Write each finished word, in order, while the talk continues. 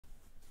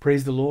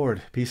Praise the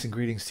Lord. Peace and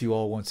greetings to you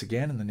all once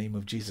again in the name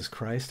of Jesus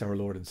Christ, our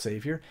Lord and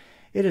Savior.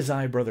 It is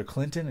I, Brother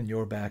Clinton, and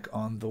you're back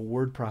on the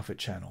Word Prophet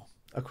channel,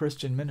 a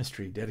Christian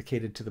ministry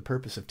dedicated to the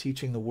purpose of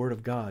teaching the Word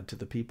of God to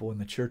the people in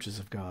the churches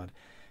of God,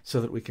 so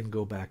that we can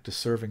go back to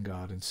serving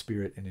God in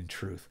spirit and in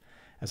truth,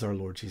 as our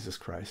Lord Jesus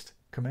Christ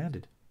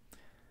commanded.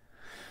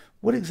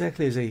 What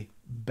exactly is a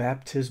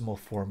baptismal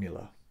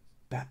formula?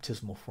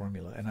 Baptismal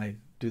formula. And I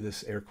do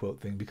this air quote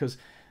thing because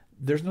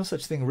there's no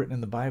such thing written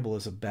in the Bible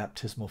as a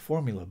baptismal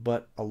formula,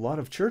 but a lot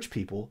of church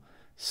people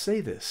say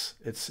this.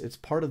 It's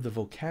part of the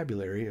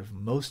vocabulary of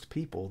most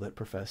people that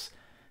profess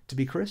to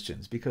be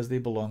Christians because they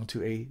belong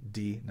to a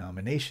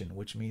denomination,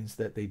 which means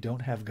that they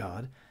don't have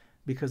God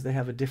because they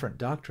have a different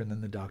doctrine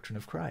than the doctrine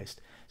of Christ.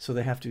 So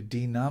they have to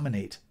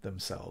denominate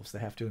themselves. They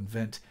have to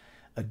invent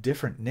a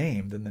different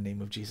name than the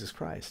name of Jesus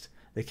Christ.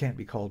 They can't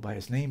be called by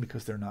his name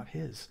because they're not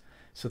his.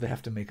 So they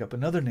have to make up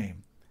another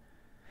name.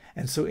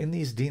 And so in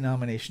these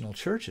denominational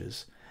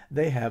churches,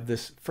 they have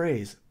this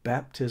phrase,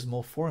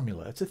 baptismal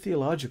formula. It's a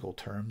theological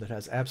term that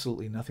has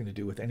absolutely nothing to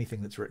do with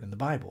anything that's written in the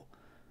Bible.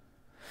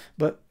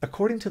 But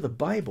according to the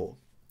Bible,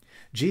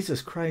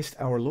 Jesus Christ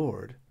our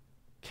Lord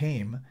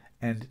came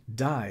and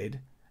died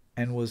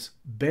and was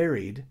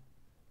buried,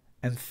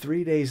 and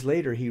 3 days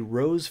later he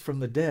rose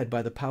from the dead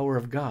by the power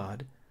of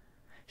God,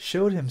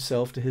 showed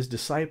himself to his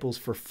disciples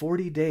for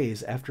 40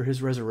 days after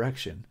his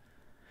resurrection,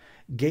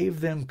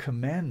 gave them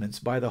commandments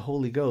by the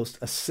Holy Ghost,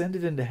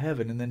 ascended into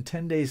heaven, and then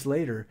 10 days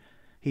later,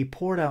 he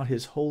poured out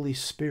his Holy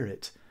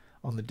Spirit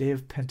on the day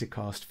of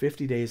Pentecost,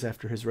 50 days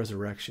after his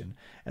resurrection.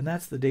 And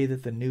that's the day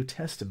that the New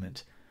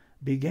Testament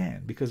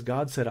began, because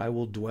God said, I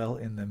will dwell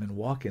in them and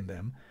walk in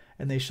them,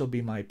 and they shall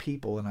be my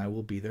people, and I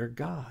will be their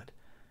God.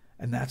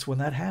 And that's when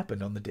that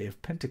happened, on the day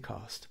of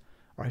Pentecost.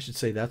 Or I should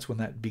say, that's when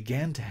that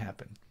began to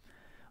happen,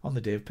 on the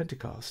day of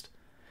Pentecost.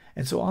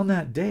 And so on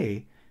that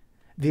day,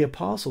 the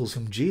apostles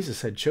whom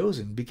Jesus had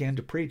chosen began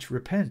to preach,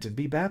 repent and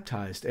be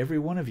baptized, every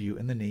one of you,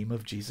 in the name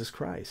of Jesus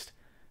Christ,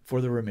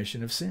 for the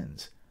remission of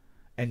sins.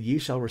 And ye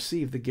shall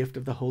receive the gift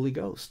of the Holy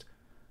Ghost.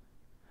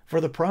 For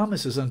the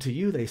promise is unto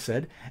you, they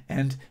said,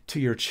 and to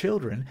your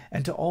children,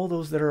 and to all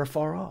those that are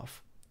afar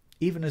off,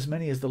 even as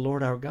many as the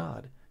Lord our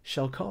God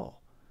shall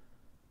call.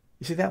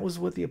 You see, that was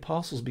what the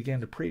apostles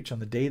began to preach on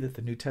the day that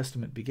the New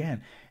Testament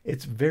began.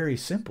 It's very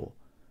simple.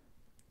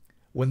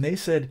 When they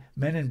said,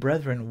 men and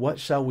brethren, what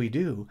shall we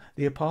do?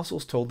 The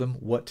apostles told them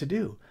what to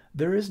do.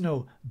 There is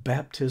no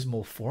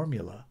baptismal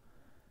formula.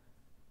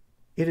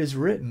 It is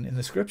written in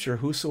the scripture,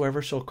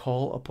 whosoever shall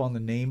call upon the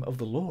name of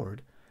the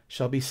Lord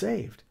shall be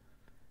saved.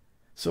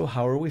 So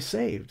how are we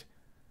saved?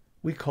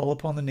 We call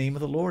upon the name of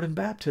the Lord in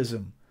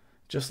baptism,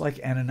 just like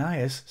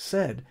Ananias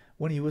said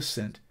when he was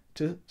sent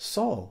to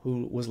Saul,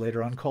 who was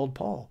later on called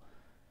Paul.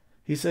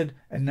 He said,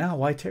 and now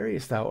why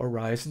tarriest thou?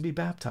 Arise and be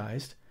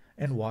baptized,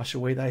 and wash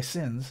away thy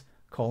sins,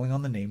 calling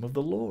on the name of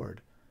the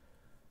Lord.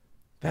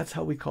 That's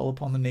how we call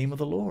upon the name of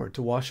the Lord,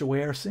 to wash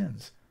away our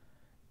sins.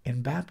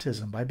 In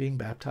baptism, by being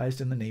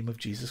baptized in the name of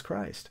Jesus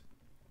Christ.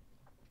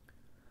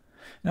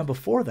 Now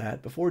before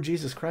that, before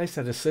Jesus Christ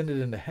had ascended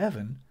into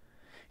heaven,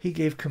 he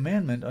gave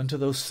commandment unto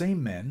those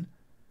same men,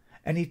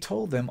 and he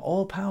told them,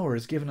 all power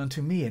is given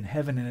unto me in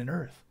heaven and in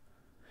earth.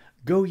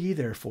 Go ye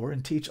therefore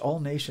and teach all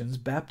nations,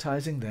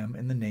 baptizing them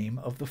in the name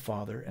of the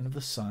Father and of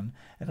the Son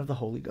and of the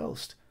Holy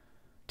Ghost,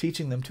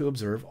 teaching them to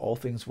observe all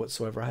things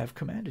whatsoever I have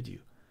commanded you.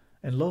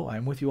 And lo, I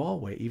am with you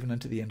always, even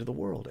unto the end of the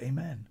world.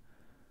 Amen.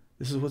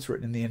 This is what's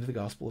written in the end of the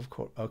Gospel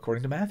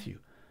according to Matthew.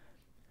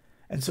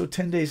 And so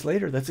 10 days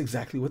later, that's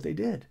exactly what they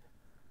did.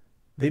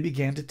 They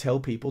began to tell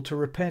people to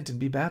repent and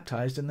be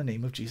baptized in the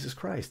name of Jesus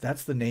Christ.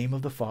 That's the name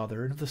of the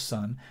Father and of the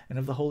Son and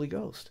of the Holy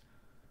Ghost.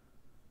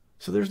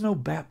 So there's no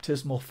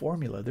baptismal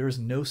formula. There is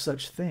no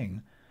such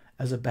thing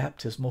as a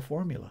baptismal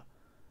formula.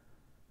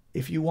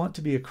 If you want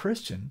to be a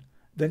Christian,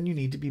 then you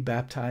need to be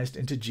baptized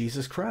into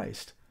Jesus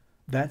Christ.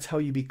 That's how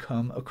you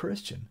become a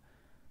Christian.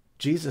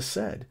 Jesus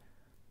said,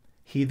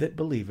 he that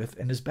believeth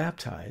and is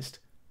baptized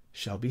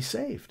shall be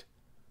saved,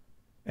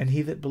 and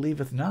he that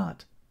believeth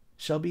not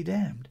shall be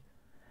damned.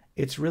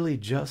 It's really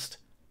just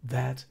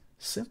that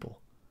simple.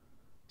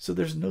 So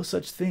there's no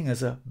such thing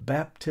as a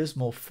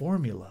baptismal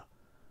formula.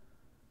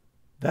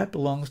 That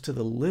belongs to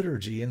the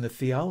liturgy and the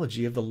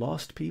theology of the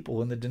lost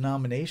people in the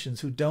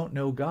denominations who don't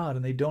know God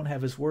and they don't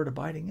have his word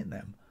abiding in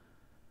them.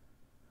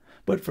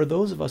 But for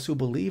those of us who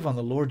believe on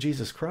the Lord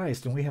Jesus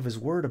Christ and we have his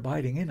word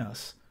abiding in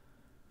us,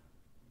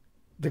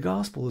 the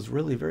gospel is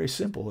really very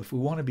simple. If we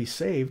want to be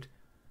saved,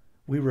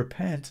 we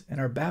repent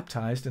and are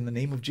baptized in the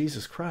name of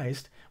Jesus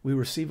Christ. We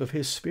receive of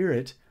his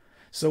Spirit,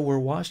 so we're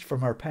washed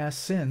from our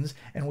past sins,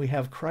 and we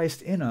have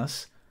Christ in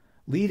us,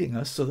 leading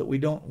us so that we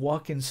don't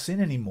walk in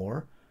sin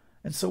anymore,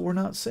 and so we're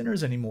not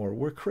sinners anymore.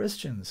 We're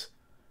Christians.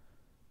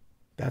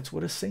 That's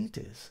what a saint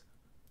is.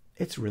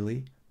 It's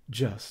really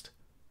just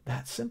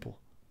that simple.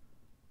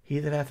 He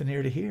that hath an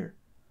ear to hear,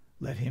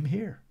 let him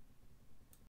hear.